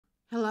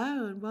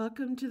Hello, and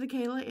welcome to the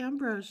Kala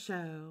Ambrose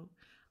Show.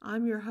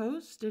 I'm your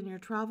host and your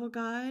travel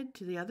guide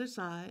to the other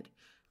side,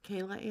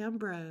 Kala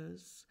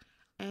Ambrose.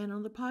 And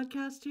on the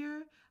podcast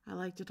here, I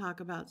like to talk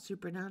about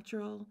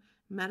supernatural,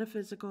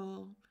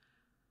 metaphysical,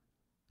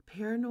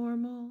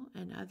 paranormal,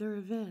 and other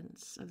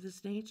events of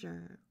this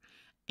nature.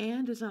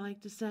 And as I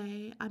like to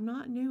say, I'm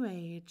not new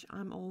age,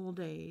 I'm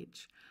old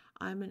age.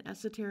 I'm an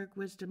esoteric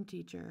wisdom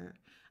teacher.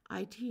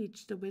 I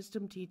teach the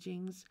wisdom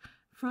teachings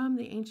from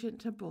the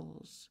ancient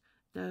temples,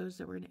 those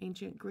that were in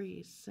ancient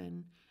Greece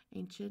and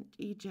ancient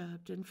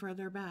Egypt and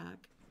further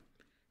back.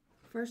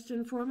 First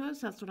and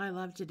foremost, that's what I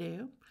love to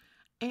do.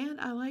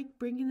 And I like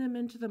bringing them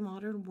into the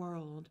modern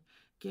world,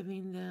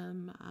 giving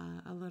them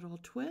a little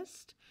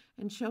twist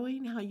and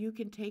showing how you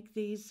can take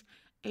these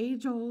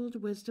age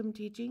old wisdom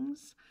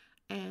teachings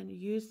and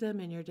use them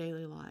in your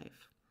daily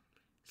life.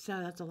 So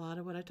that's a lot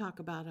of what I talk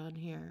about on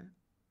here.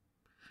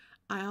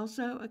 I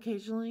also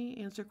occasionally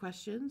answer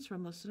questions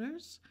from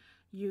listeners.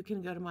 You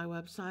can go to my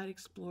website,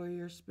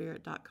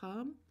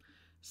 exploreyourspirit.com.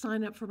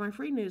 Sign up for my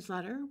free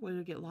newsletter where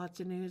you'll get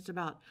lots of news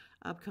about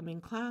upcoming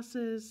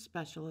classes,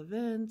 special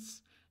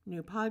events,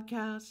 new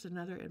podcasts, and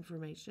other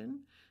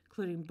information,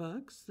 including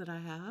books that I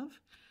have.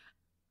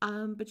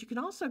 But you can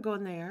also go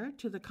in there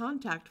to the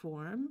contact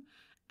form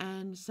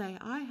and say,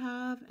 I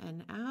have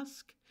an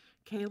Ask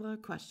Kayla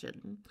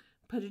question.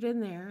 Put it in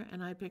there,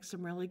 and I pick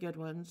some really good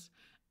ones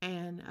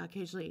and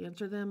occasionally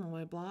answer them on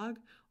my blog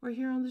or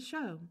here on the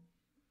show.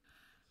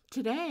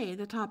 Today,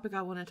 the topic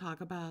I want to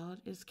talk about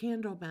is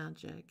candle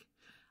magic,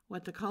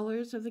 what the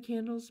colors of the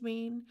candles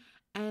mean,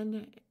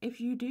 and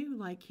if you do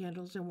like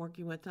candles and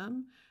working with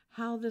them,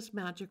 how this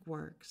magic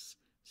works.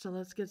 So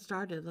let's get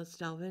started. Let's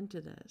delve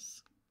into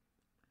this.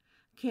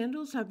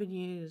 Candles have been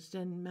used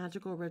in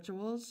magical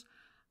rituals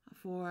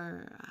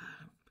for,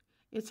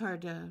 it's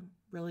hard to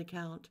really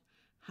count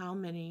how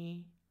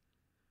many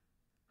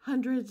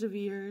hundreds of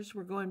years.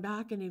 We're going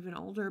back and even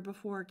older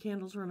before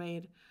candles were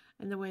made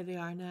in the way they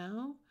are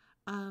now.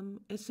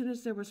 As soon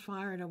as there was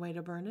fire and a way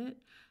to burn it,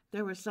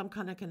 there was some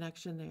kind of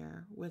connection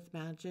there with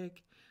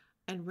magic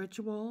and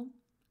ritual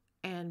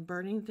and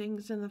burning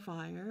things in the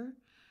fire.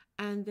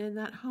 And then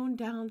that honed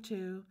down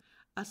to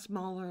a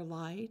smaller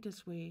light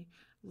as we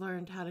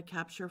learned how to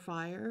capture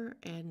fire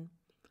and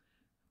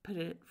put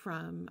it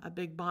from a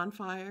big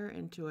bonfire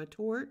into a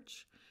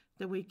torch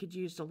that we could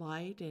use to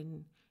light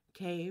in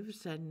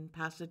caves and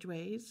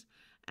passageways,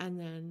 and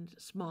then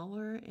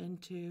smaller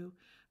into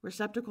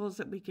receptacles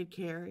that we could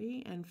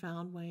carry, and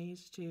found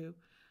ways to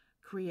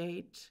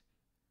create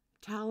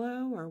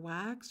tallow or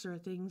wax or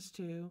things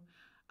to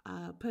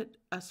put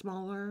a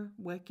smaller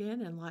wick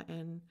in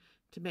and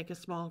to make a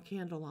small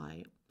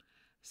candlelight.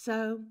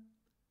 So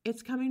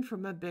it's coming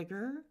from a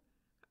bigger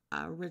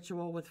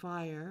ritual with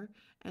fire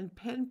and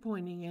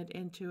pinpointing it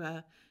into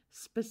a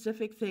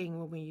specific thing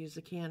when we use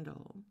a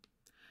candle.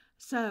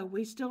 So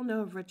we still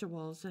know of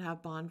rituals that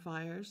have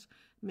bonfires.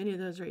 Many of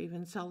those are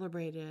even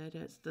celebrated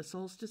as the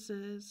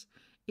solstices,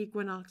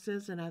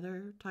 equinoxes, and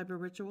other type of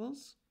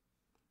rituals.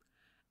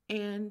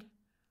 And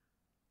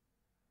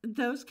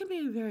those can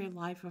be very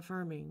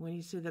life-affirming when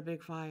you see the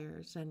big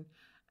fires, and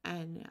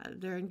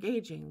they're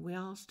engaging. We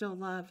all still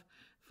love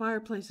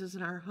fireplaces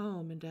in our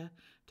home and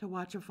to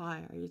watch a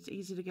fire. It's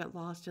easy to get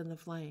lost in the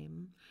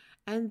flame.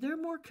 And they're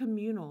more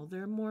communal.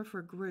 They're more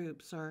for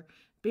groups or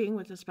being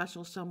with a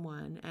special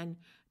someone and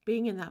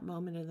being in that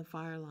moment in the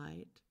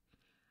firelight.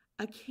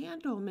 A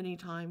candle many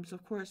times,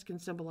 of course, can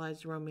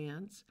symbolize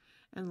romance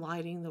and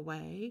lighting the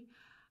way.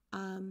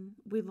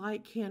 We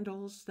light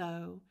candles,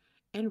 though,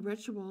 in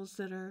rituals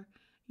that are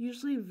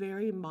usually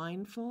very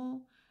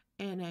mindful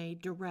and a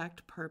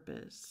direct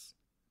purpose.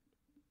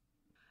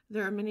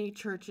 There are many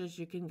churches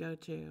you can go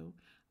to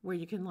where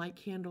you can light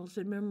candles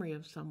in memory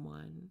of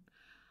someone.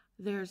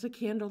 There's a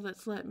candle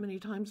that's lit many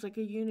times like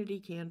a unity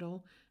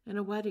candle in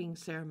a wedding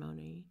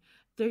ceremony.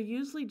 They're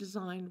usually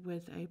designed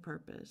with a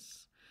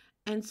purpose.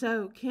 And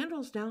so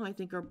candles now, I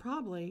think, are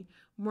probably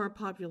more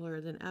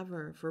popular than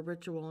ever for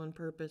ritual and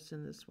purpose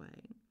in this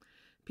way.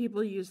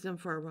 People use them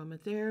for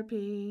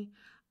aromatherapy,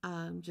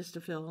 just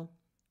to feel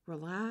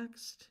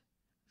relaxed.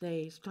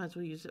 They sometimes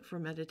will use it for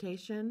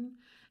meditation.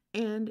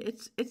 And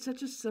it's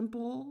such a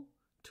simple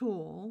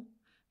tool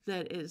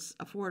that is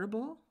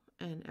affordable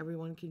and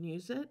everyone can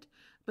use it,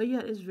 but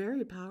yet is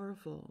very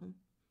powerful.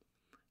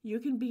 You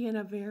can be in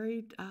a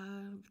very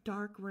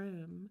dark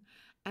room,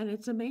 and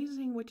it's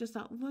amazing with just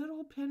that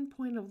little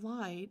pinpoint of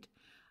light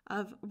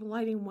of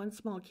lighting one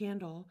small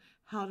candle,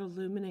 how it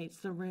illuminates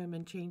the room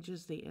and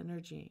changes the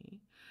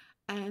energy.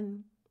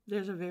 And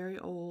there's a very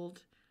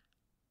old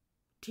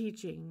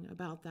teaching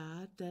about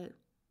that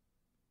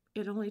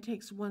it only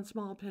takes one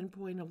small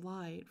pinpoint of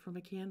light from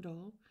a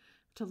candle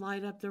to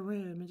light up the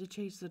room and to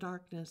chase the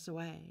darkness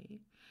away.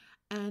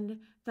 And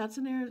that's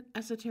an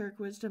esoteric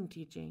wisdom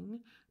teaching,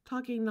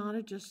 talking not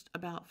just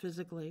about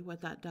physically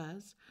what that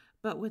does,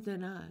 but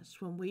within us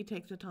when we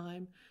take the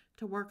time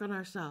to work on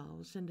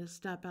ourselves and to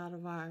step out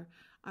of our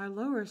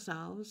lower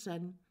selves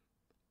and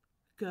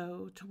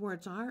go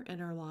towards our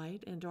inner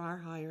light, into our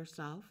higher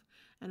self,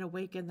 and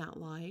awaken that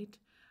light.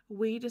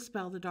 we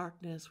dispel the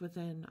darkness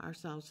within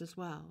ourselves as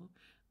well.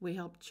 We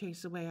help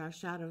chase away our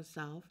shadow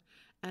self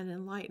and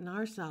enlighten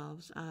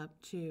ourselves up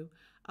to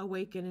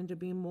awaken and to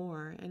be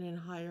more and in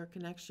higher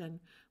connection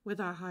with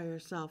our higher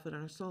self and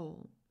our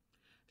soul.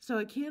 So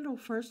a candle,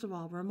 first of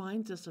all,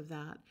 reminds us of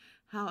that,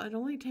 how it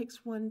only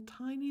takes one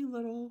tiny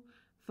little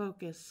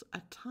focus,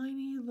 a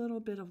tiny little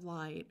bit of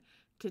light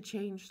to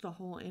change the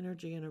whole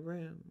energy in a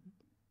room.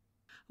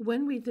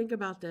 When we think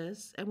about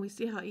this and we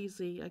see how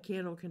easily a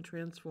candle can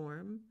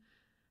transform,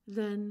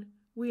 then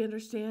we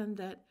understand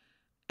that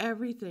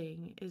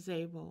everything is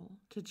able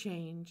to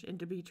change and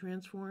to be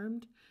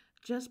transformed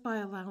just by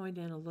allowing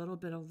in a little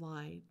bit of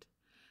light.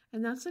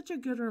 And that's such a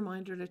good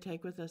reminder to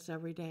take with us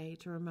every day,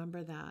 to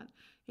remember that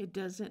it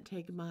doesn't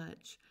take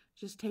much.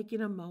 Just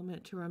taking a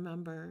moment to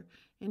remember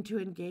and to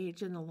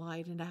engage in the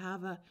light and to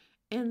have a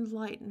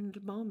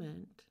enlightened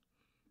moment.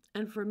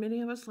 And for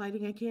many of us,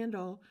 lighting a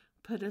candle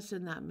put us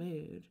in that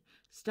mood,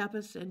 step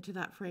us into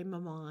that frame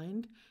of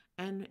mind,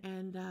 and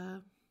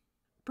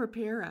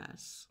prepare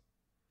us,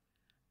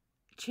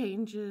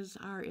 changes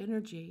our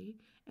energy,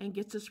 and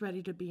gets us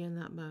ready to be in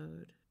that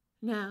mode.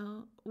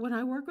 Now, when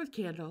I work with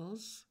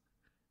candles,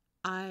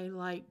 I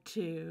like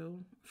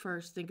to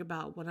first think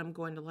about what I'm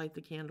going to light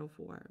the candle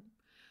for.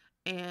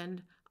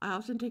 And I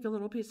often take a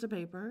little piece of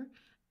paper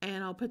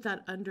and I'll put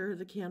that under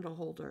the candle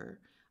holder.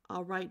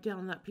 I'll write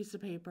down that piece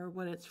of paper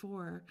what it's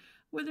for,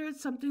 whether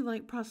it's something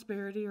like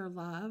prosperity or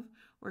love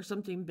or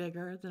something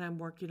bigger that I'm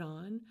working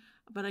on,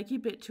 but I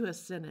keep it to a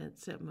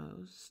sentence at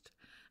most.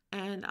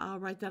 And I'll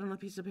write that on a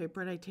piece of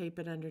paper and I tape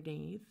it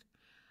underneath.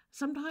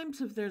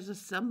 Sometimes if there's a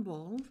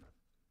symbol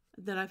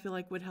that I feel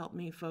like would help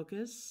me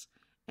focus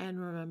and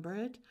remember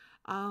it,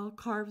 I'll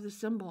carve the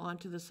symbol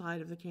onto the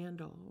side of the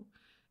candle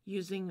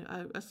using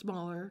a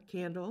smaller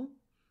candle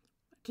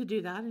to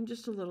do that, and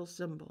just a little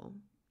symbol.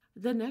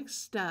 The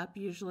next step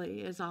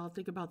usually is I'll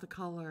think about the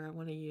color I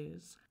want to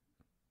use.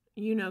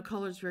 You know,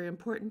 color is very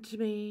important to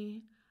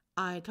me.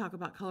 I talk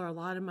about color a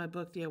lot in my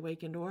book, The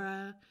Awakened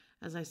Aura,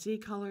 as I see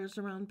colors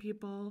around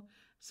people.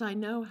 So I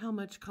know how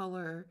much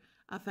color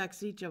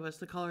affects each of us,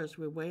 the colors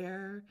we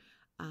wear,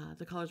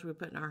 the colors we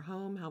put in our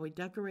home, how we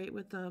decorate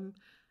with them,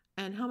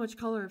 and how much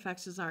color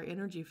affects our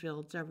energy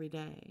fields every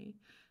day.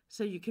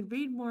 So you can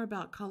read more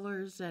about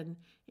colors and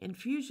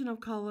infusion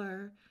of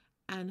color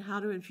and how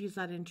to infuse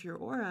that into your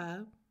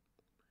aura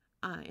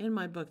in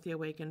my book, The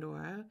Awakened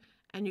Aura.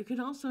 And you can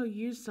also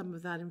use some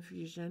of that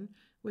infusion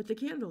with the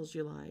candles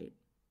you light.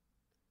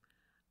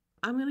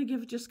 I'm going to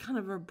give just kind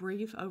of a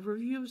brief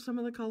overview of some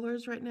of the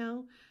colors right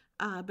now,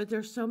 but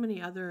there's so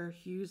many other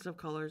hues of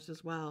colors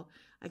as well.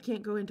 I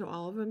can't go into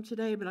all of them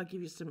today, but I'll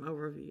give you some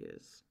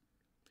overviews.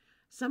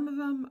 Some of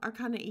them are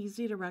kind of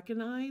easy to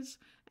recognize,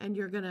 and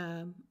you're going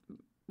to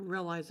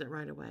realize it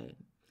right away.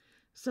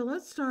 So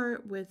let's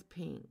start with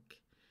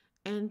pink.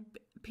 And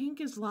pink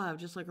is love,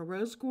 just like a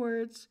rose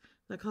quartz.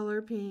 The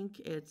color pink,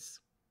 it's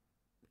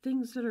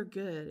things that are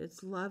good.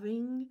 It's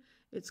loving,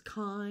 it's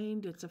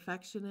kind, it's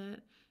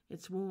affectionate,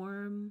 it's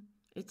warm,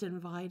 it's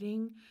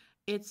inviting.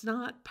 It's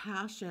not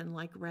passion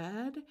like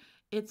red.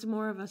 It's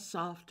more of a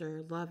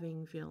softer,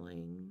 loving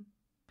feeling.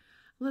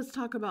 Let's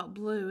talk about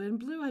blue. And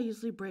blue I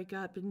usually break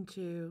up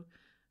into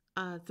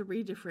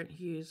 3 different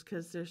hues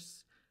because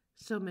there's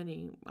so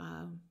many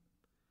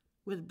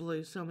with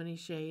blue, so many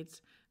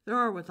shades. There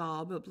are with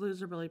all, but blue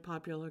is a really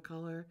popular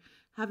color.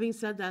 Having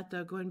said that,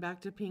 though, going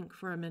back to pink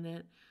for a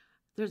minute,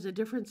 there's a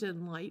difference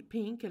in light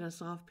pink and a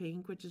soft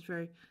pink, which is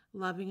very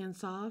loving and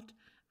soft,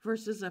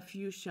 versus a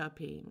fuchsia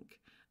pink,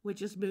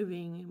 which is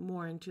moving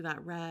more into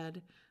that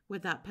red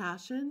with that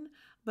passion,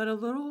 but a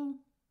little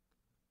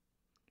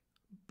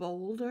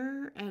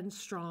bolder and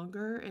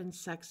stronger and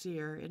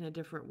sexier in a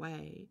different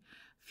way.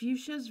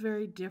 Fuchsia is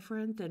very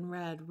different than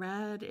red.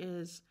 Red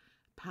is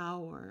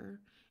power,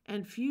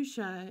 and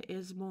fuchsia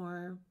is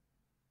more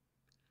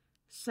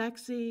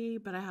sexy,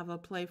 but I have a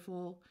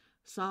playful,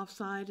 soft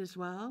side as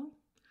well,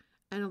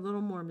 and a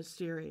little more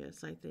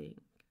mysterious, I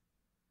think.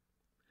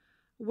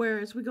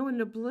 Whereas we go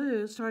into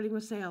blue, starting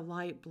with, say, a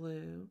light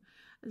blue,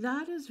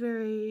 that is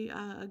very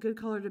a good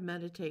color to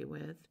meditate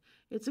with.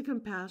 It's a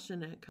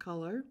compassionate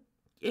color.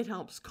 It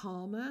helps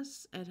calm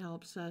us, it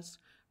helps us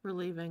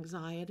relieve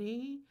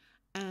anxiety,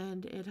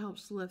 and it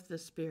helps lift the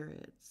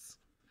spirits.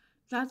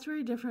 That's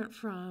very different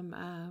from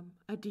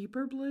a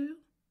deeper blue,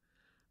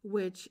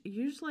 which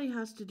usually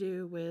has to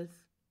do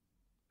with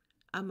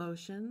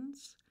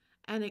emotions,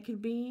 and it can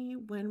be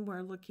when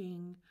we're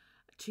looking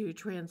to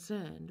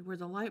transcend, where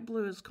the light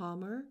blue is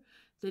calmer,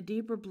 the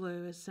deeper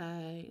blue is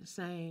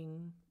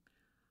saying,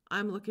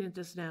 I'm looking at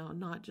this now,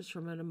 not just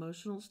from an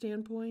emotional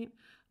standpoint,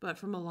 but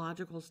from a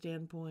logical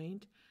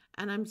standpoint,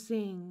 and I'm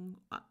seeing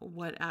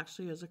what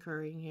actually is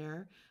occurring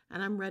here,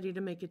 and I'm ready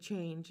to make a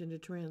change and to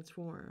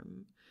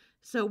transform.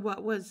 So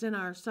what was in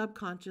our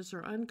subconscious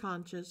or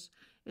unconscious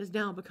is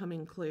now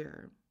becoming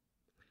clear.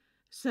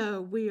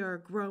 So we are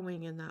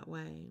growing in that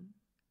way.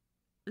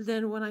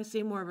 Then when I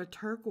see more of a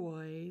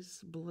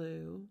turquoise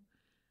blue,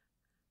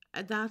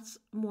 that's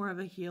more of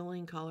a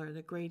healing color.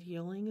 The great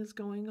healing is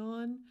going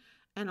on.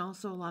 and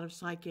also a lot of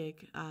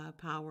psychic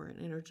power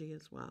and energy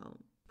as well.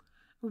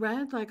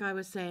 Red, like I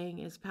was saying,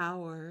 is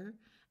power,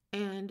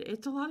 and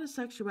it's a lot of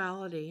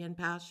sexuality and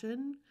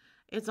passion.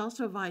 It's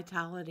also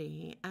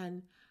vitality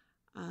and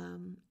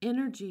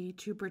energy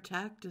to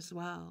protect as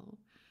well.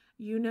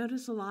 You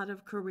notice a lot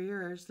of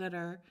careers that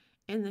are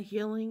in the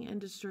healing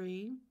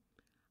industry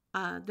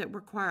that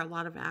require a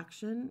lot of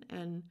action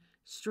and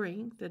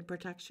strength and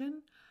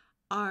protection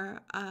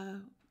are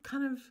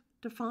kind of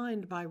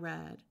defined by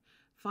red.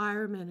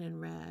 Firemen in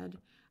red,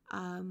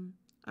 um,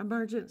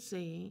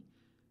 emergency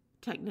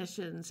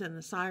technicians and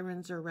the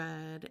sirens are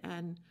red,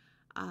 and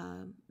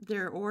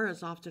their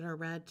auras often are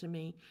red to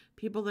me.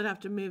 People that have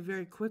to move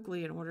very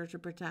quickly in order to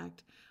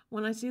protect.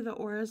 When I see the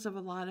auras of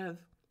a lot of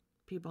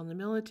people in the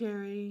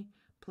military,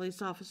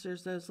 police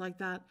officers, those like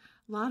that,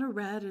 a lot of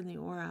red in the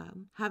aura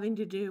having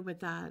to do with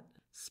that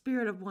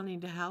spirit of wanting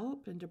to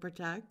help and to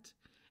protect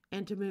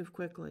and to move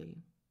quickly.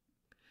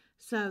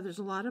 So there's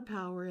a lot of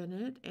power in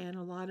it and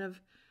a lot of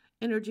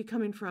energy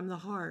coming from the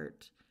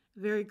heart.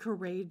 Very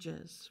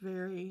courageous,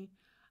 very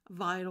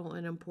vital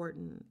and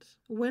important.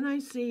 When I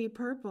see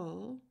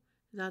purple,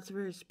 that's a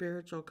very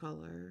spiritual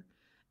color.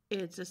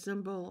 It's a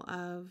symbol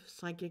of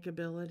psychic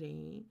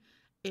ability.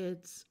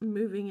 It's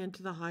moving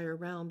into the higher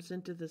realms,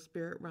 into the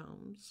spirit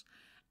realms.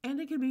 And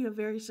it can be a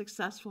very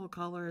successful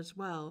color as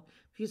well.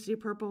 If you see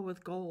purple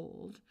with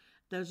gold,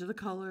 those are the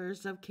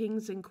colors of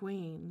kings and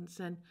queens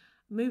and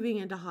moving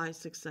into high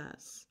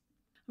success.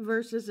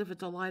 Versus if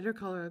it's a lighter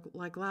color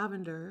like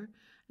lavender,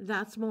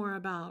 that's more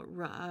about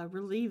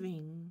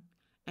relieving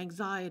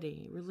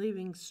anxiety,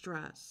 relieving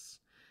stress,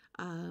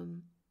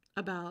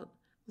 about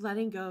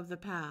letting go of the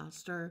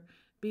past or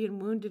being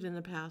wounded in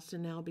the past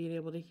and now being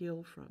able to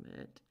heal from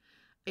it.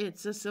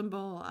 It's a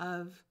symbol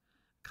of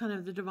kind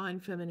of the divine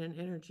feminine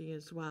energy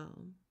as well.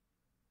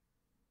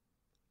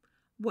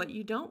 What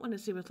you don't want to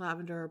see with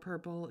lavender or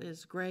purple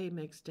is gray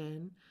mixed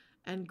in,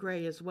 and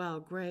gray as well.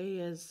 Gray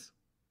is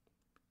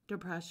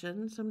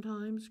depression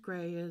sometimes.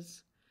 Gray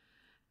is,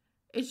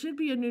 it should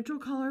be a neutral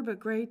color, but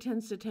gray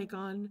tends to take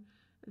on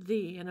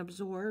and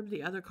absorb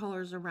the other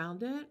colors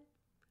around it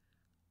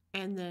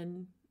and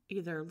then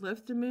either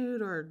lift the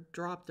mood or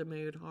drop the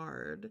mood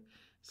hard.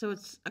 So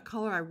it's a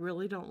color I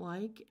really don't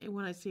like. And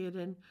when I see it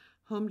in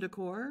home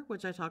decor,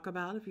 which I talk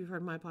about if you've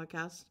heard my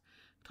podcast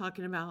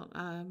talking about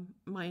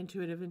my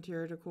intuitive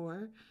interior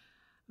decor,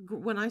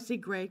 when I see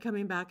gray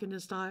coming back into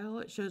style,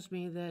 it shows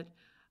me that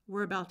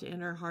we're about to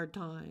enter hard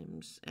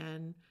times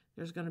and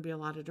there's going to be a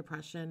lot of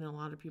depression and a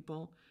lot of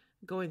people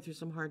going through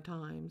some hard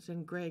times,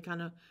 and gray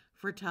kind of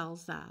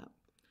foretells that.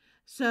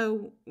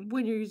 So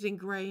when you're using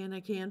gray in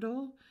a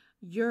candle,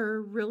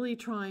 you're really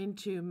trying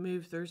to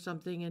move through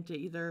something and to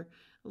either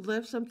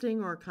lift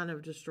something or kind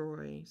of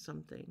destroy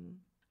something.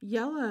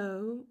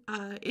 Yellow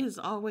is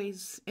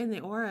always in the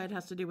aura. It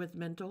has to do with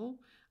mental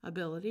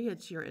ability.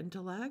 It's your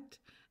intellect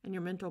and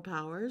your mental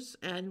powers,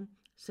 and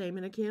same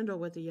in a candle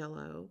with the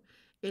yellow.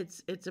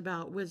 It's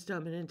about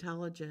wisdom and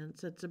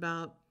intelligence. It's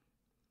about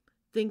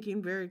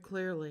thinking very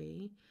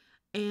clearly.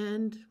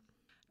 And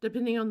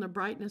depending on the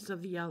brightness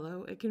of the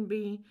yellow, it can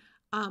be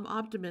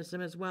optimism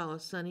as well, a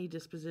sunny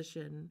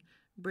disposition,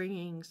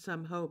 bringing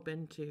some hope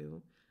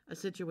into a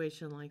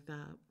situation like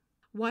that.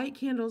 White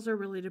candles are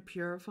really to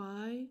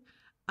purify.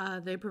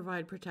 They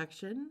provide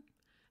protection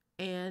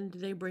and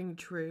they bring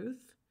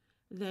truth.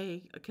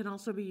 They can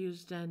also be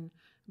used in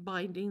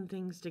binding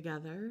things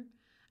together.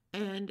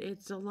 And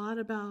it's a lot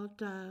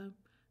about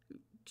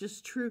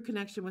just true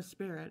connection with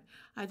spirit.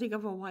 I think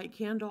of a white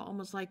candle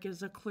almost like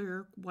as a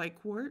clear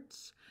white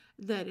quartz,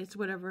 that it's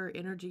whatever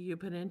energy you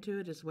put into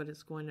it is what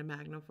it's going to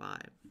magnify.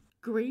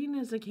 Green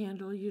as a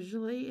candle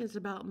usually is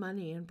about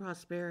money and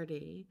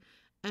prosperity,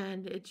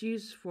 and it's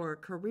used for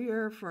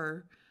career,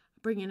 for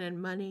bringing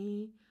in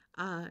money,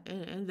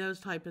 and those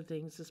type of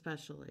things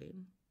especially.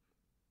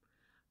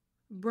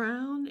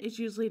 Brown is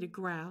usually to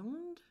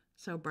ground,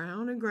 so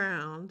brown and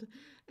ground,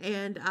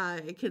 and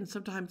it can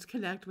sometimes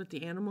connect with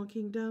the animal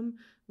kingdom,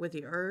 with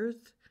the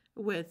earth,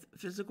 with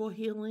physical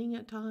healing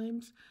at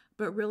times,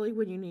 but really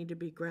when you need to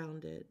be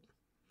grounded.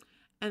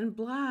 And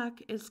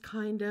black is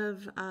kind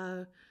of,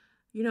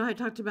 I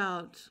talked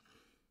about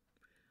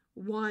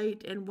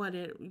white and what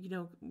it,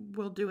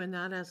 will do in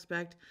that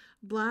aspect.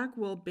 Black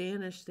will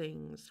banish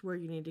things where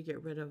you need to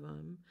get rid of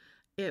them.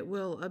 It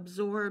will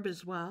absorb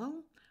as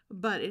well,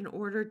 but in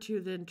order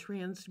to then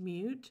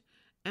transmute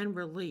and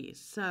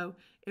release. So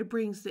it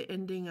brings the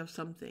ending of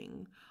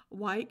something.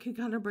 White can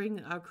kind of bring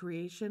a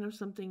creation of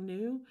something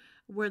new,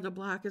 where the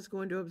black is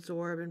going to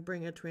absorb and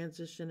bring a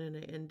transition and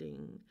an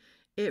ending.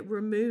 It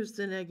removes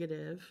the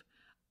negative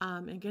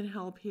and can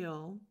help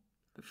heal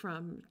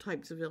from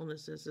types of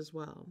illnesses as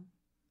well.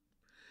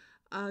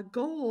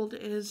 Gold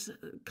is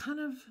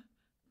kind of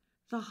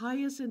the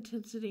highest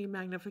intensity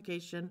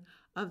magnification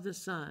of the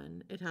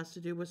sun. It has to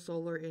do with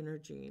solar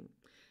energy.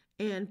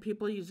 And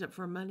people use it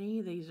for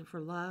money, they use it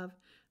for love,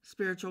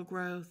 spiritual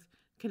growth,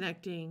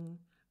 connecting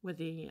with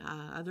the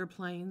other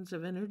planes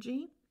of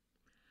energy.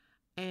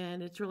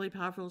 And it's really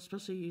powerful,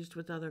 especially used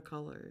with other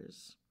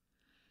colors.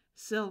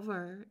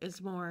 Silver is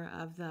more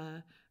of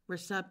the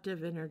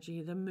receptive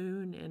energy, the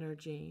moon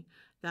energy.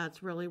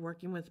 That's really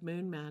working with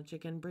moon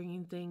magic and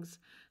bringing things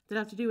that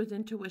have to do with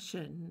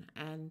intuition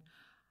and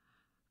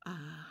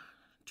uh,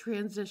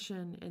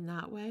 transition in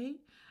that way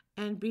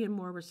and being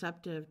more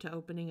receptive to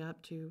opening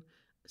up to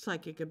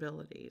psychic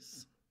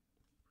abilities.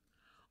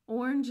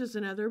 Orange is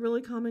another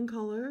really common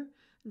color.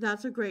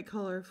 That's a great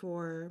color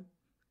for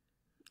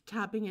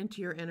tapping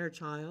into your inner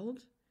child,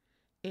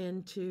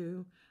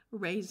 into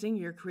raising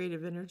your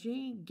creative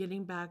energy,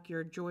 getting back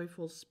your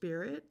joyful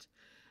spirit,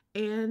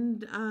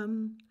 and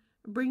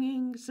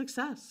bringing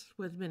success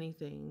with many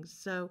things.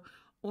 So,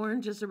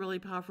 orange is a really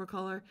powerful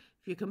color.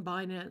 If you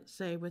combine it,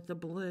 say, with the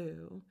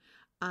blue,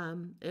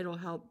 it'll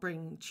help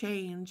bring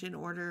change in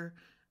order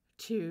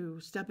to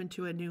step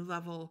into a new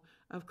level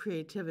of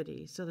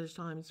creativity. So, there's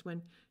times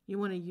when you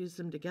want to use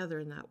them together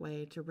in that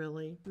way to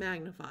really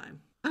magnify.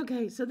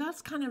 Okay, so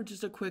that's kind of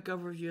just a quick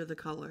overview of the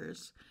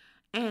colors.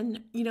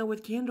 And,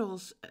 with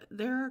candles,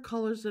 there are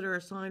colors that are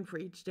assigned for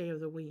each day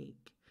of the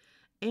week.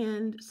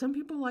 And some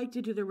people like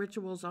to do the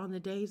rituals on the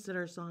days that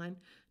are assigned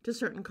to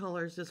certain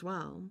colors as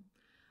well.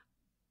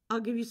 I'll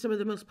give you some of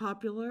the most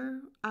popular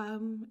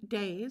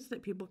days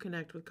that people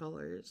connect with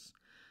colors.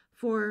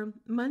 For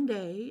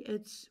Monday,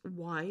 it's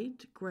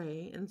white,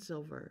 gray, and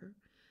silver.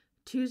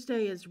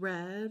 Tuesday is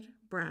red,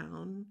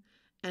 brown,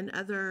 and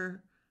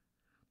other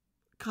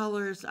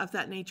colors of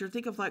that nature.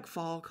 Think of like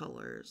fall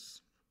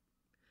colors.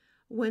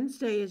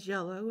 Wednesday is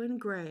yellow and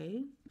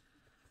gray.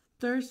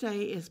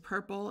 Thursday is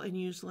purple and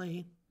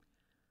usually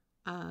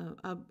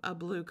a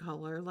blue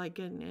color, like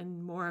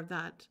in more of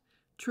that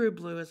true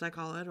blue, as I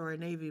call it, or a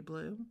navy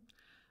blue.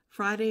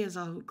 Friday is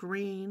a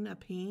green, a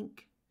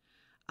pink,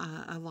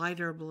 a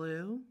lighter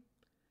blue.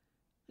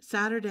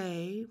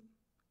 Saturday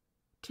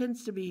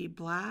tends to be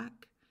black,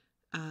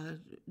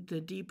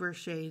 the deeper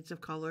shades of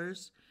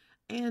colors,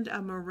 and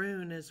a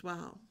maroon as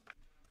well.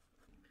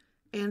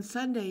 And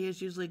Sunday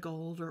is usually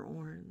gold or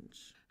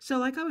orange. So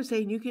like I was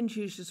saying, you can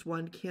choose just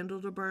one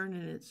candle to burn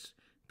in its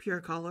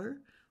pure color,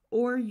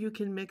 or you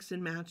can mix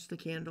and match the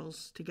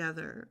candles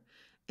together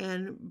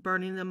and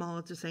burning them all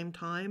at the same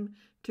time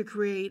to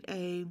create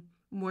a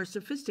more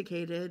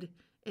sophisticated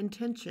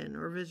intention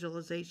or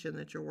visualization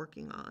that you're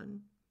working on.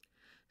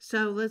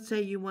 So let's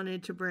say you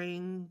wanted to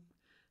bring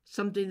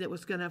something that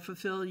was going to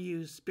fulfill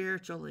you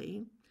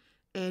spiritually,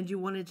 and you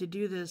wanted to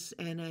do this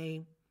in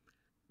a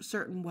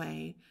certain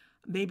way.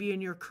 Maybe in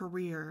your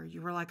career,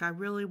 you were like, I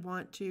really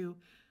want to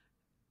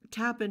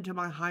tap into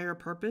my higher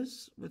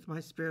purpose with my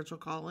spiritual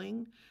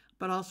calling,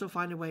 but also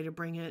find a way to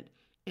bring it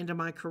into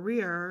my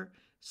career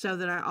so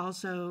that I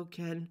also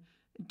can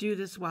do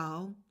this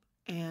well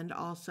and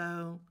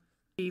also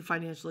be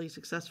financially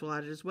successful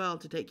at it as well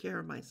to take care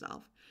of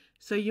myself.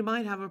 So you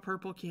might have a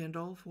purple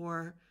candle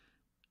for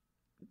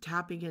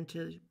tapping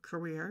into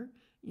career.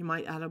 You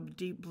might add a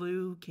deep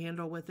blue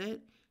candle with it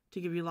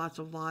to give you lots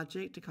of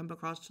logic to come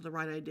across to the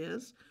right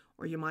ideas.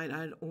 Or you might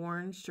add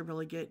orange to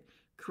really get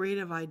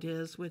creative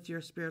ideas with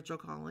your spiritual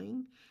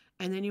calling.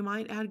 And then you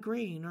might add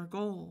green or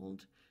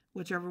gold,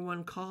 whichever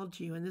one called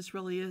to you. And this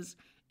really is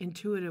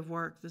intuitive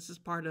work. This is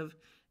part of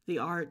the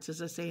arts,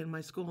 as I say in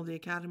my school, the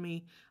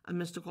Academy of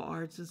Mystical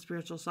Arts and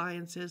Spiritual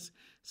Sciences.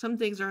 Some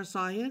things are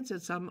science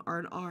and some are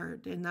an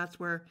art. And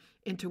that's where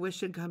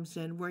intuition comes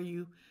in, where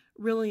you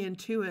really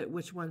intuit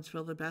which ones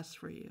feel the best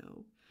for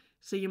you.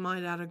 So you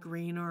might add a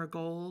green or a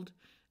gold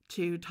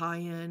to tie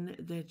in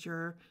that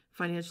you're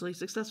financially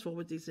successful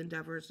with these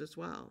endeavors as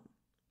well.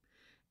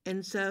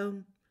 And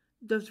so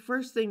the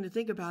first thing to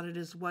think about it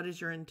is, what is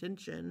your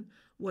intention?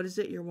 What is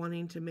it you're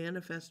wanting to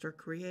manifest or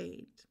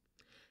create?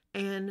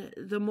 And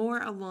the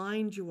more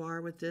aligned you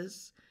are with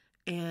this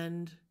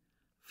and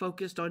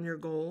focused on your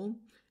goal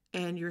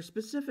and you're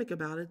specific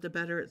about it, the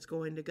better it's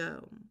going to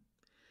go.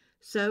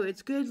 So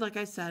it's good, like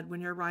I said, when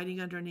you're writing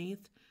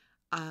underneath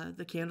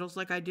the candles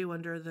like I do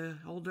under the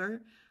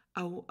holder,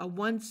 a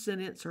one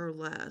sentence or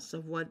less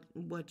of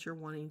what you're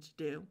wanting to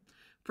do.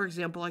 For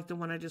example, like the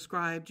one I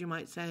described, you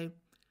might say,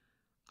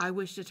 I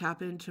wish to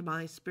tap into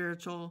my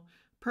spiritual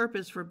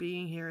purpose for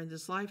being here in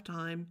this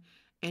lifetime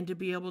and to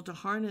be able to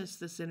harness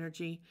this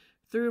energy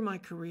through my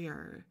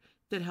career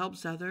that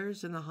helps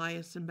others in the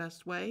highest and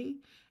best way,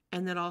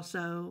 and that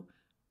also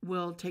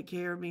will take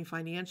care of me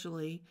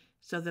financially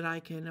so that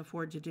I can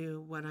afford to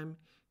do what I'm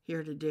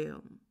here to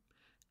do.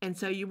 And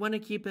so you want to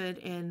keep it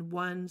in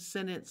one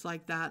sentence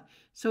like that,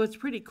 so it's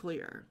pretty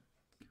clear.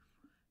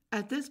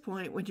 At this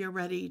point, when you're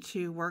ready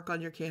to work on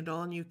your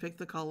candle and you've picked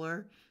the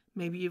color,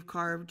 maybe you've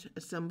carved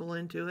a symbol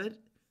into it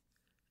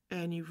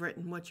and you've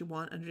written what you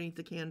want underneath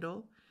the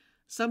candle.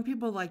 Some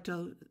people like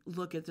to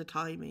look at the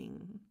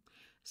timing.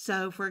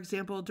 So, for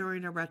example,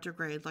 during a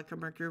retrograde, like a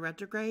Mercury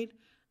retrograde,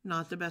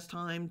 not the best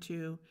time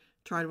to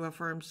try to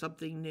affirm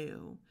something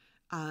new.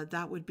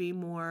 That would be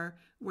more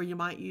where you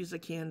might use a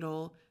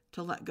candle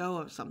to let go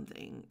of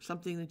something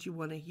that you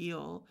want to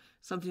heal,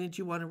 something that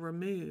you want to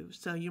remove.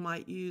 So you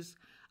might use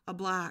a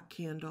black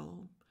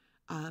candle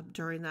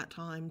during that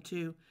time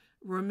to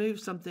remove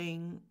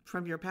something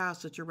from your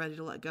past that you're ready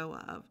to let go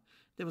of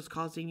that was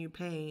causing you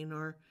pain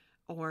or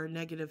or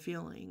negative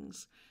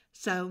feelings.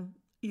 So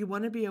you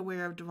want to be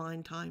aware of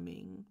divine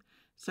timing.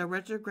 So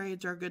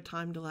retrogrades are a good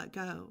time to let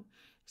go.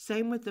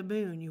 Same with the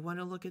moon. You want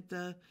to look at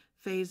the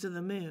phase of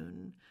the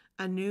moon.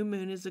 A new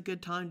moon is a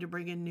good time to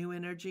bring in new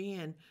energy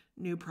and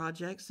new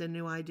projects and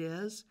new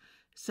ideas.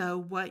 So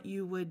what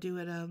you would do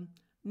at a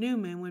new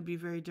moon would be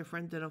very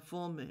different than a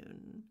full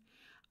moon.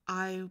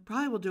 I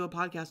probably will do a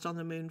podcast on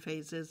the moon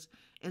phases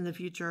in the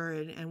future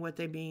and what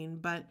they mean.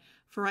 But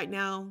for right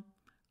now,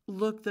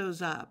 look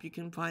those up. You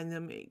can find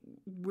them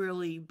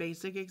really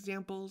basic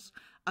examples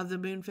of the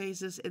moon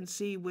phases and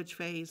see which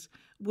phase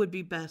would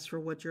be best for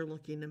what you're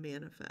looking to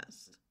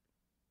manifest.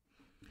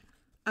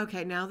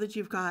 Okay, now that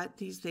you've got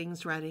these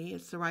things ready,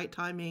 it's the right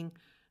timing,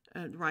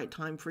 right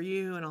time for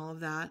you and all of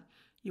that.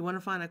 You want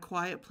to find a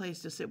quiet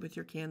place to sit with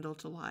your candle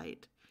to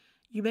light.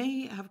 You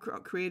may have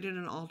created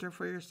an altar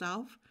for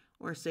yourself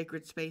or a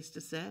sacred space to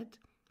sit,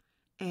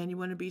 and you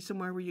want to be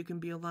somewhere where you can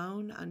be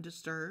alone,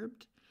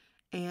 undisturbed,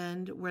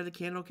 and where the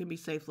candle can be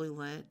safely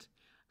lit.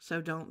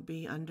 So don't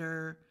be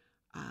under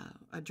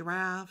a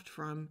draft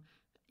from,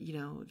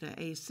 the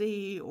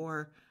AC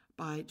or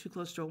by too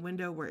close to a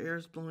window where air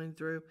is blowing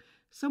through.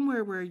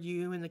 Somewhere where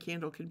you and the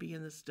candle can be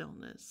in the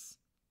stillness.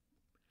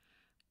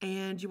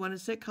 And you want to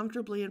sit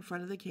comfortably in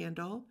front of the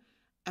candle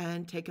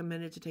and take a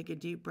minute to take a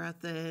deep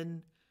breath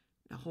in,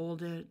 to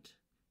hold it,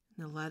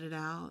 and to let it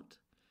out,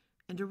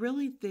 and to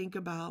really think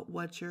about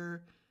what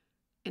your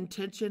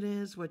intention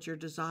is, what your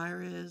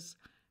desire is.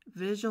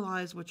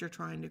 Visualize what you're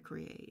trying to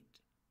create.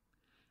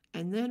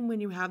 And then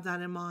when you have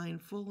that in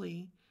mind,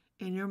 fully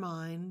in your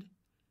mind,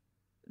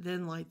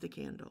 then light the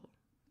candle.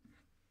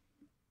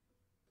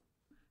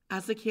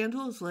 As the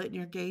candle is lit and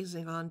you're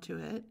gazing onto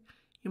it,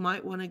 you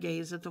might want to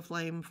gaze at the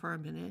flame for a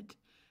minute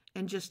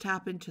and just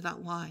tap into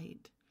that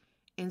light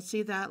and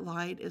see that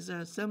light as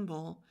a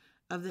symbol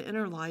of the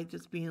inner light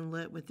that's being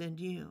lit within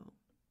you.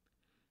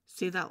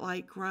 See that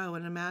light grow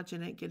and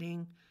imagine it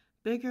getting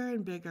bigger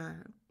and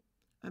bigger.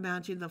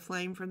 Imagine the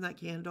flame from that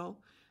candle,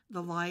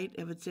 the light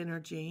of its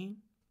energy,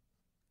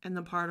 and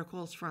the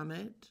particles from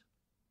it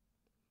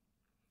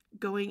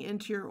going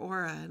into your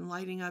aura and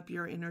lighting up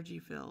your energy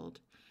field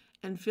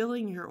and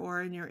filling your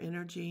aura and your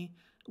energy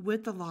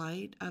with the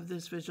light of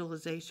this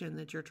visualization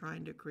that you're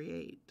trying to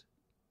create.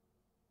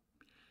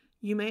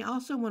 You may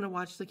also want to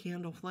watch the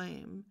candle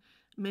flame.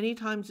 Many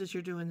times as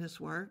you're doing this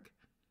work,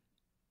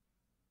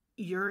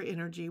 your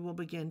energy will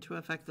begin to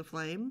affect the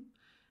flame,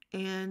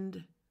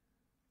 and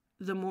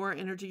the more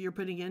energy you're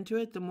putting into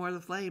it, the more the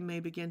flame may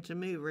begin to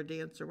move or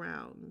dance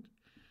around.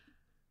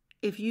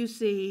 If you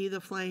see the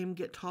flame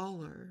get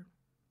taller,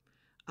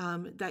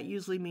 that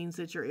usually means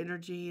that your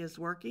energy is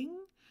working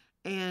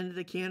and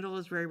the candle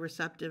is very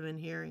receptive in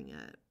hearing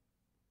it.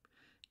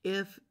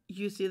 If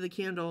you see the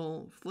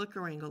candle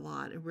flickering a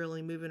lot and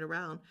really moving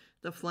around,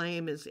 the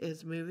flame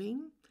is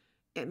moving,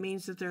 it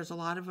means that there's a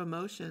lot of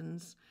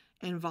emotions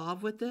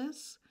involved with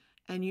this,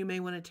 and you may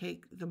want to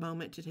take the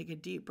moment to take a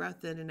deep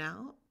breath in and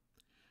out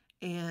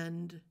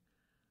and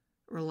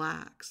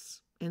relax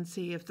and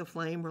see if the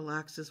flame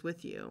relaxes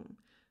with you,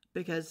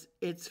 because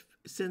it's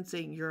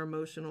sensing your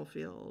emotional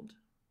field.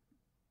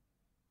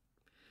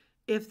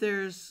 If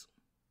there's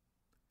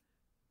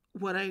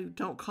what I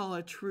don't call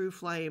a true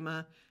flame,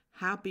 a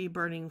happy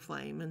burning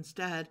flame,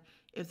 instead,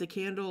 if the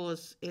candle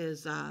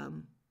is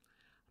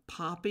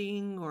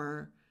popping,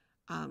 or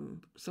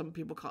some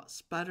people call it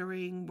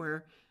sputtering,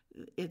 where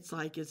it's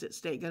like, is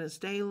it going to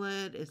stay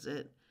lit? Is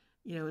it,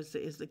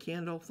 is the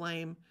candle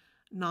flame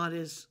not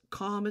as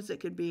calm as it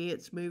could be?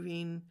 It's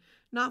moving,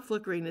 not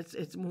flickering.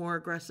 It's more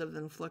aggressive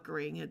than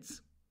flickering.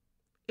 It's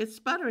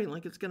sputtering,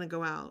 like it's going to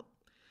go out.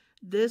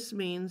 This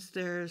means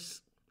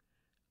there's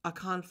a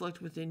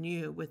conflict within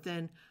you,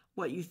 within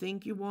what you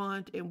think you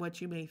want and what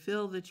you may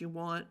feel that you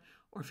want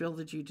or feel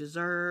that you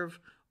deserve,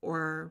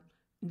 or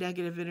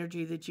negative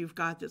energy that you've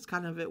got that's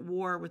kind of at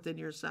war within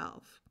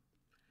yourself,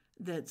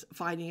 that's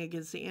fighting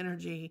against the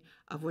energy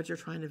of what you're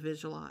trying to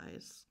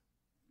visualize.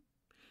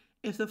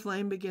 If the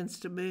flame begins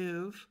to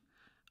move,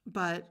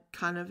 but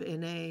kind of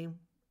in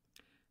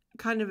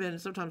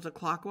sometimes a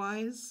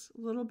clockwise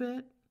little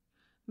bit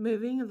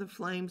moving, the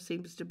flame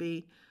seems to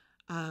be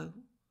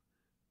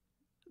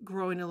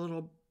growing a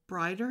little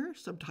brighter.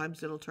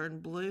 Sometimes it'll turn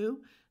blue.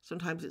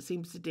 Sometimes it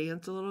seems to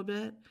dance a little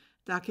bit.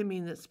 That can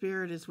mean that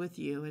spirit is with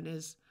you and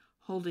is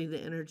holding the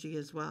energy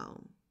as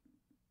well.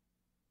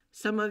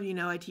 Some of you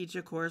know I teach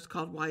a course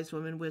called Wise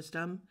Women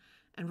Wisdom,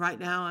 and right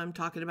now I'm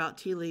talking about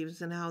tea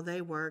leaves and how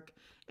they work,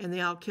 and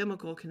the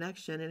alchemical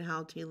connection and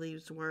how tea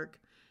leaves work.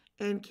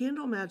 And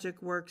candle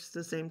magic works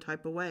the same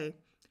type of way.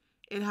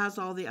 It has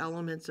all the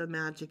elements of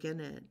magic in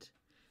it.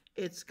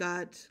 It's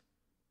got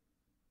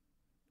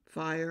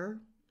fire,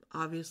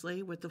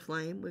 obviously, with the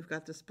flame. We've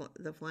got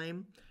the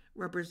flame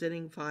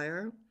representing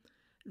fire.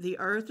 The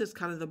earth is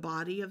kind of the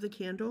body of the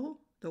candle,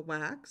 the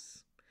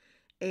wax.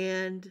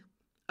 And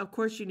of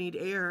course you need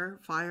air.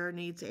 Fire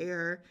needs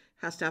air,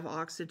 has to have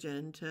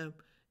oxygen to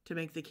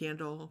make the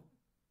candle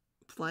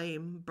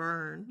flame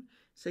burn.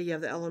 So you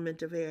have the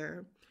element of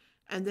air.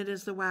 And then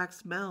as the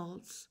wax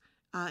melts,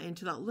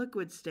 into that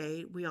liquid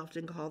state, we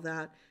often call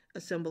that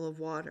a symbol of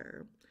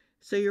water.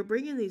 So you're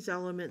bringing these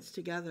elements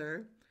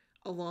together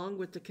along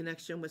with the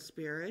connection with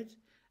spirit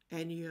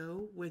and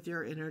you with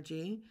your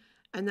energy.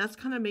 And that's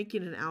kind of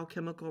making an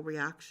alchemical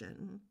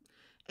reaction.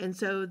 And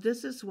so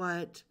this is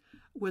what,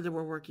 whether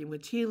we're working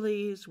with tea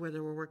leaves,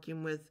 whether we're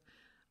working with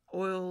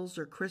oils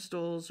or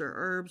crystals or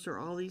herbs or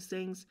all these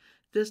things,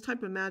 this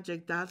type of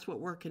magic, that's what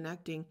we're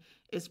connecting,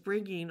 is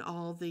bringing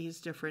all these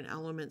different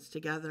elements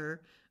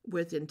together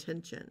with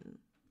intention.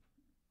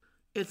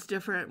 It's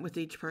different with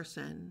each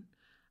person.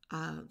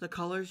 The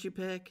colors you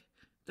pick,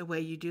 the way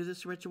you do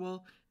this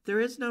ritual, there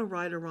is no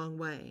right or wrong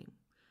way.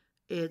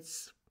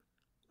 It's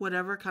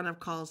whatever kind of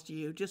calls to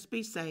you. Just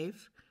be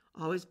safe.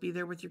 Always be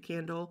there with your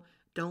candle.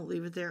 Don't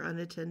leave it there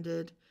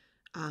unattended.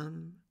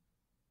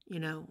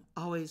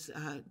 Always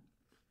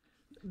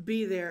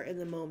be there in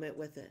the moment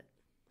with it.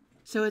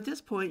 So at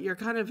this point, you're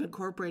kind of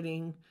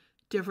incorporating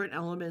different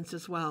elements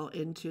as well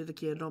into the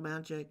candle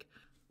magic.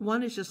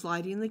 One is just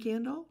lighting the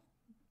candle,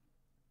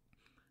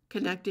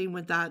 connecting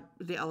with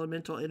the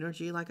elemental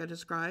energy like I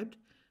described,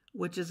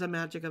 which is a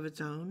magic of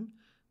its own.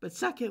 But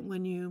second,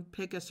 when you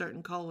pick a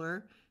certain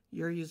color,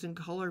 you're using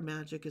color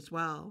magic as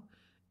well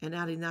and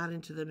adding that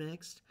into the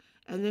mix.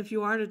 And if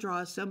you are to draw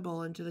a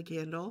symbol into the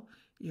candle,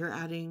 you're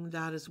adding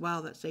that as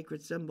well, that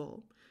sacred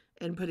symbol,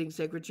 and putting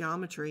sacred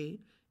geometry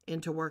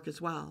into work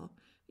as well.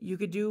 You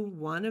could do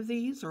one of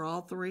these or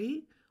all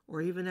three,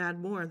 or even add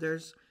more.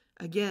 There's,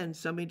 again,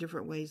 so many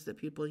different ways that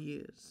people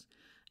use.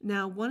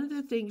 Now, one of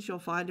the things you'll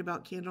find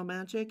about candle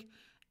magic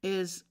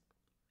is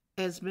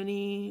as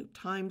many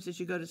times as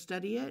you go to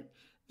study it,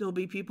 there'll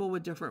be people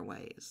with different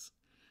ways.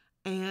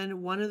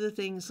 And one of the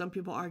things some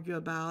people argue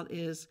about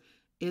is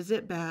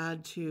it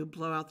bad to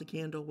blow out the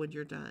candle when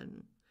you're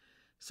done?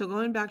 So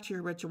going back to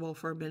your ritual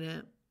for a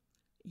minute,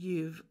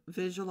 you've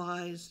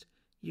visualized,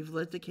 you've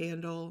lit the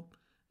candle,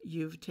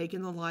 you've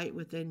taken the light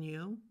within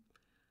you,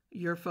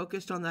 you're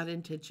focused on that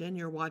intention,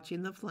 you're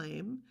watching the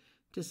flame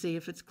to see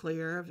if it's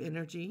clear of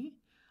energy,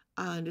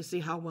 and to see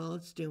how well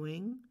it's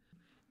doing.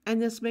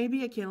 And this may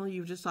be a candle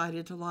you've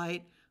decided to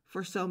light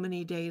for so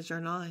many days or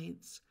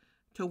nights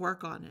to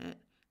work on it.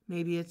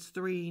 Maybe it's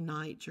 3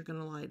 nights you're going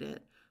to light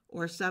it,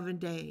 or 7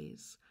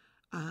 days,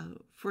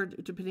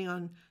 depending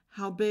on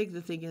how big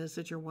the thing is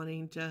that you're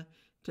wanting to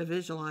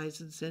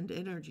visualize and send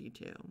energy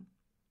to.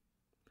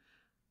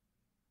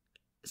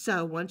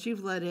 So once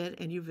you've lit it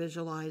and you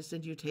visualized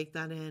and you take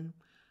that in,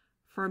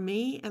 for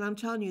me, and I'm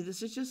telling you,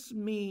 this is just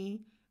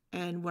me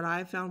and what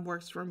I found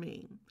works for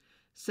me.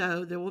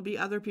 So there will be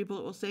other people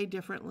that will say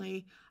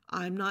differently.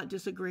 I'm not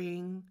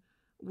disagreeing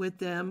with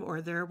them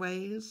or their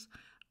ways.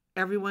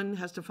 Everyone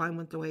has to find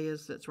what the way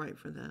is that's right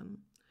for them.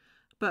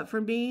 But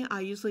for me,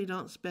 I usually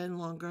don't spend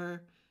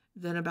longer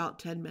than about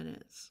 10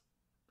 minutes.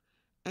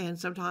 And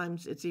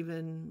sometimes it's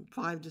even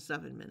 5 to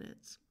 7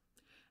 minutes.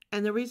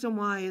 And the reason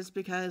why is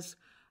because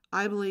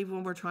I believe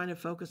when we're trying to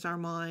focus our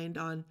mind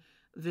on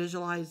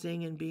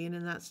visualizing and being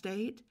in that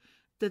state,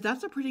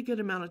 that's a pretty good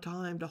amount of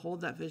time to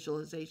hold that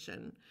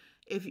visualization.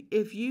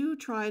 If you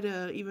try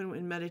to, even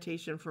in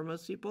meditation for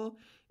most people,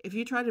 if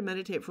you try to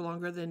meditate for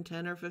longer than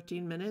 10 or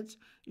 15 minutes,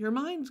 your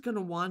mind's going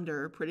to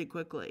wander pretty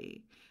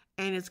quickly.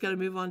 And it's going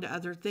to move on to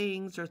other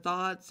things or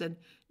thoughts. And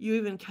you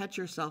even catch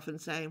yourself and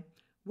say,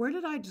 where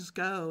did I just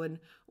go? And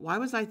why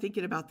was I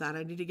thinking about that?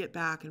 I need to get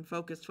back and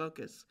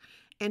focus.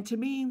 And to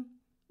me,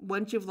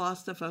 once you've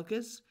lost the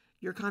focus,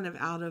 you're kind of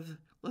out of,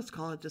 let's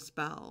call it the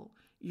spell.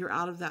 You're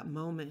out of that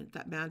moment,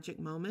 that magic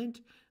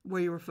moment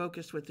where you were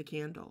focused with the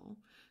candle.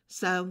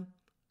 So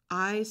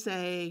I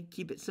say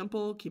keep it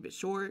simple, keep it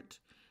short.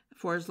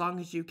 For as long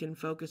as you can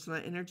focus on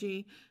that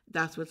energy,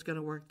 that's what's going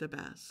to work the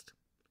best.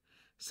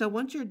 So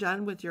once you're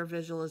done with your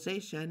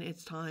visualization,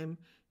 it's time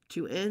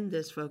to end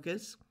this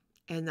focus,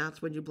 and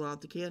that's when you blow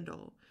out the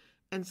candle.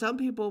 And some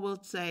people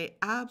will say,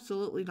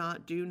 absolutely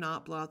not, do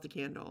not blow out the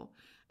candle.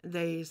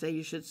 They say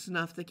you should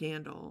snuff the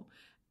candle.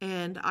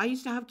 And I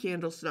used to have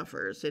candle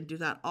snuffers and do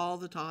that all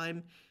the time.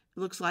 It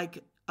looks like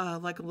a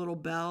little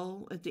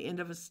bell at the end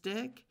of a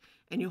stick,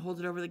 and you hold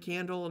it over the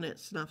candle and it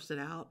snuffs it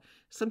out.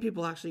 Some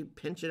people actually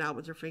pinch it out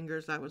with their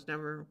fingers. That was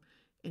never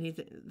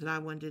anything that I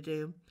wanted to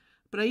do.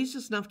 But I used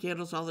to snuff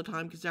candles all the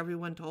time because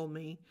everyone told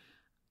me,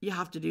 you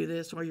have to do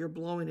this or you're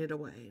blowing it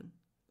away.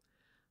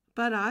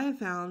 But I have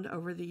found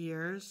over the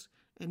years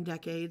and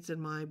decades in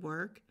my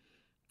work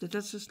that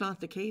that's just not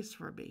the case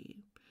for me.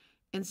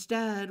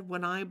 Instead,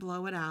 when I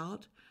blow it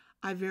out,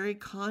 I very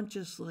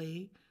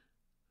consciously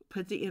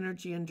put the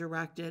energy and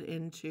direct it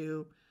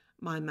into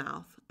my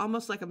mouth,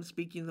 almost like I'm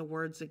speaking the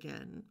words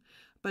again.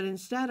 But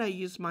instead, I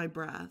use my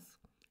breath.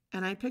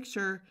 And I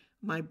picture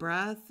my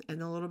breath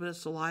and a little bit of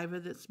saliva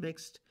that's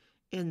mixed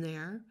in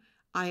there.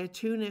 I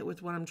attune it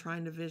with what I'm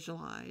trying to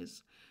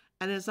visualize.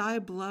 And as I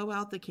blow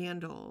out the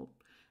candle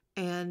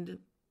and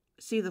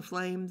see the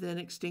flame then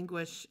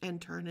extinguish and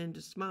turn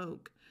into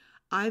smoke,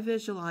 I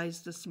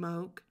visualize the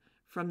smoke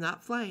from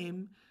that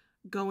flame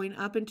going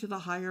up into the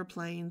higher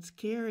planes,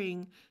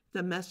 carrying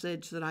the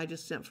message that I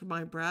just sent from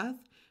my breath,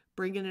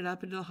 bringing it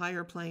up into the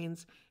higher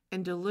planes,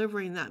 and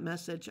delivering that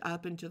message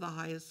up into the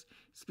highest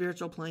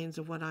spiritual planes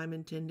of what I'm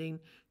intending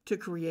to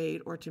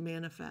create or to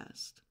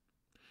manifest.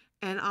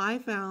 And I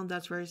found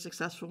that's very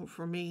successful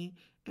for me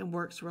and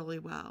works really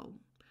well.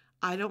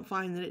 I don't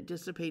find that it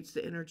dissipates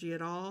the energy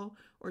at all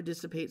or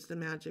dissipates the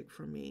magic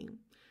for me.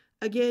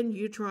 Again,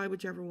 you try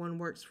whichever one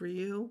works for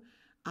you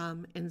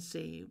and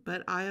see.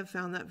 But I have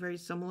found that very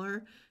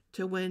similar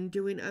to when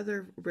doing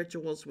other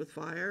rituals with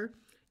fire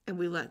and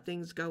we let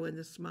things go in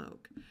the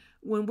smoke.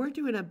 When we're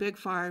doing a big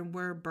fire and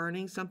we're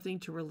burning something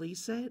to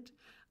release it,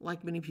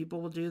 like many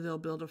people will do, they'll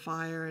build a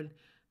fire and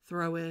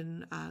throw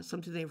in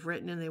something they've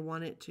written and they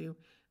want it to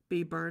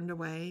be burned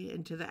away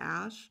into the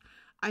ash.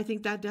 I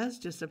think that does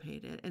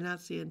dissipate it, and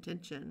that's the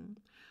intention.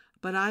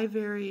 But I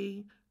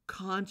very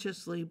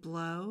consciously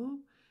blow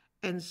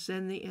and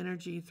send the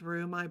energy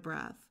through my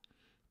breath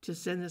to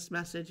send this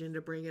message and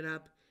to bring it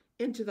up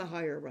into the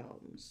higher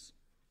realms.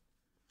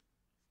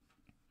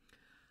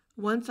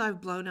 Once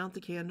I've blown out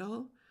the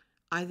candle,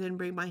 I then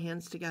bring my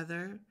hands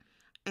together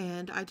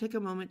and I take a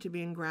moment to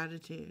be in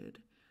gratitude.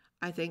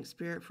 I thank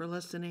Spirit for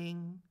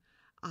listening.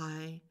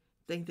 I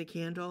thank the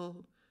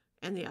candle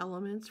and the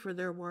elements for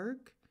their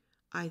work.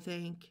 I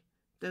thank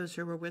those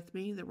who were with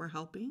me that were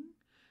helping.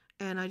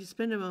 And I just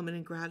spend a moment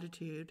in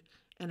gratitude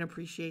and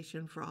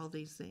appreciation for all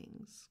these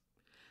things.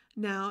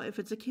 Now, if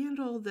it's a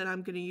candle that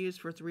I'm going to use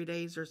for 3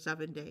 days or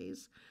 7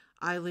 days,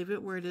 I leave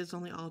it where it is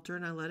on the altar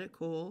and I let it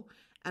cool.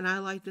 And I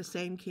light the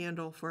same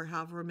candle for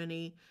however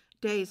many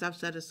days I've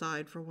set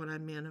aside for what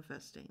I'm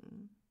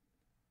manifesting.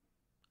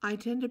 I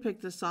tend to pick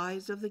the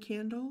size of the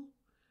candle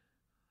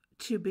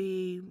to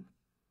be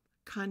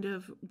kind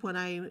of what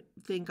I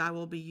think I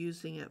will be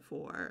using it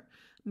for.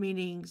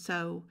 Meaning,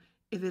 so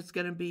if it's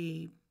going to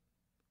be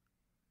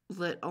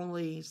lit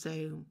only,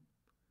 say,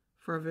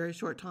 for a very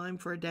short time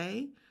for a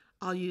day,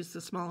 I'll use the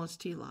smallest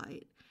tea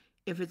light.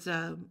 If it's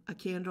a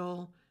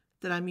candle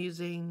that I'm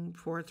using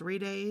for 3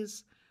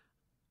 days,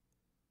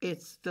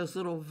 it's those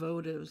little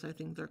votives, I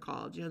think they're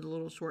called, the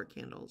little short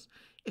candles.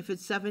 If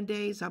it's 7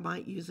 days, I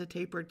might use a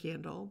tapered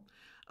candle.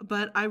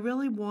 But I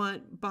really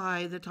want,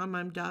 by the time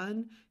I'm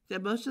done,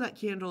 that most of that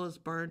candle is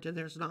burnt and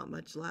there's not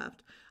much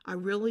left. I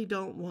really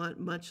don't want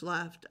much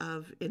left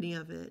of any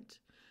of it.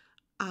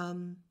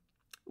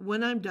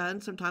 When I'm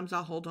done, sometimes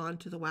I'll hold on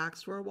to the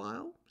wax for a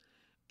while,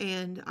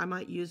 and I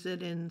might use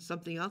it in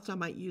something else. I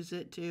might use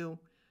it to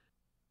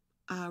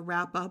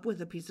wrap up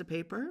with a piece of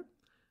paper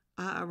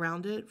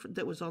around it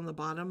that was on the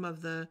bottom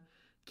of the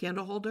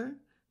candle holder,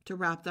 to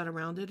wrap that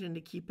around it and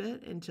to keep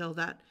it until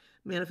that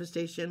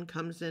manifestation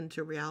comes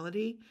into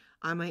reality.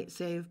 I might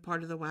save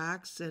part of the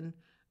wax and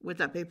with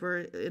that paper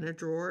in a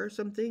drawer or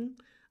something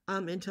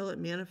until it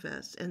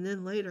manifests. And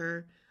then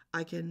later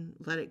I can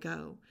let it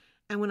go.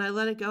 And when I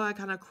let it go, I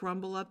kind of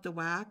crumble up the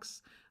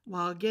wax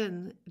while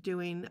again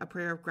doing a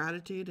prayer of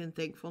gratitude and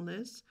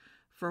thankfulness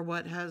for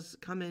what has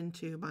come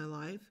into my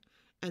life,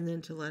 and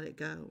then to let it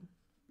go.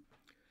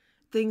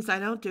 Things I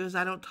don't do is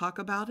I don't talk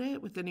about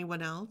it with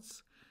anyone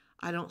else.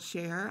 I don't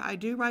share. I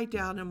do write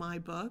down in my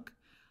book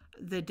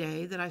the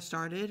day that I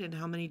started and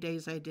how many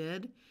days I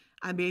did.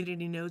 I made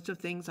any notes of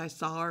things I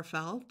saw or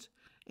felt,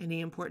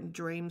 any important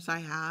dreams I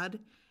had,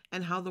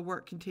 and how the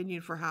work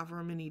continued for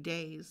however many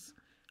days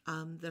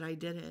that I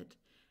did it.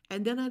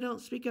 And then I don't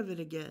speak of it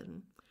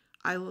again.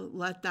 I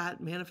let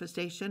that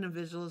manifestation and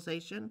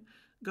visualization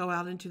go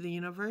out into the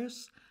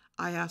universe.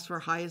 I ask for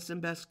highest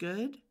and best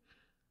good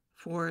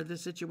for the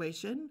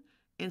situation.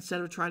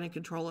 Instead of trying to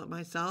control it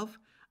myself,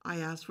 I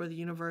ask for the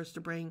universe to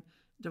bring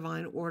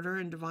divine order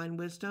and divine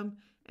wisdom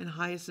and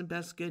highest and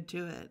best good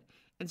to it.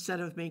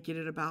 Instead of making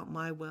it about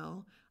my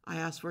will, I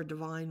ask for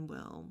divine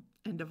will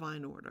and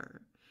divine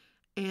order.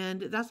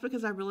 And that's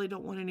because I really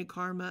don't want any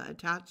karma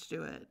attached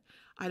to it.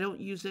 I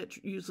don't use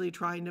it usually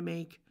trying to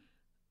make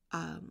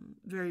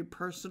very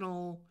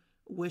personal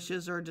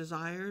wishes or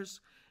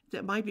desires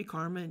that might be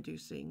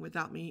karma-inducing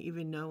without me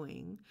even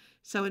knowing.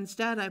 So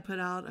instead, I put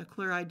out a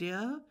clear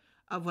idea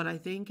of what I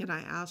think, and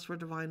I ask for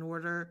divine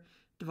order,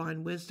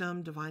 divine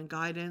wisdom, divine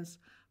guidance,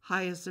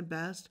 highest and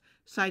best.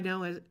 So I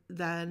know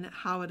then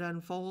how it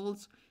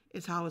unfolds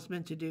is how it's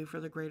meant to do for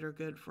the greater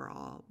good for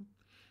all.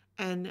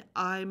 And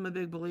I'm a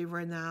big believer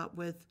in that,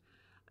 with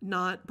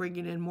not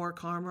bringing in more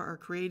karma or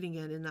creating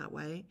it in that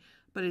way,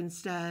 but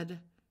instead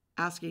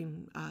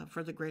asking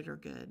for the greater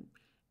good,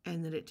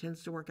 and that it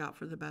tends to work out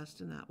for the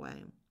best in that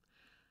way.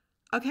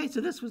 Okay,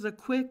 so this was a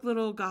quick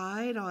little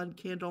guide on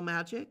candle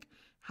magic,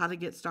 how to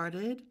get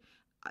started.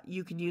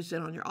 You can use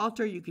it on your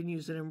altar. You can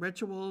use it in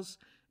rituals,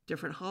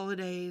 different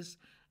holidays.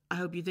 I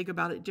hope you think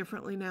about it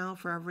differently now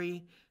for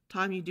every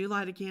time you do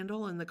light a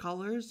candle, and the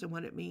colors and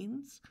what it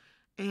means,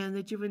 and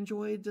that you've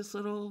enjoyed this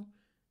little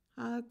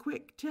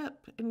quick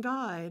tip and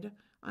guide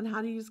on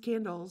how to use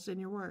candles in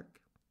your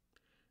work.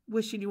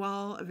 Wishing you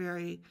all a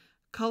very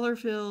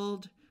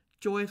color-filled,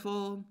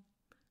 joyful,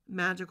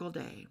 magical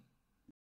day.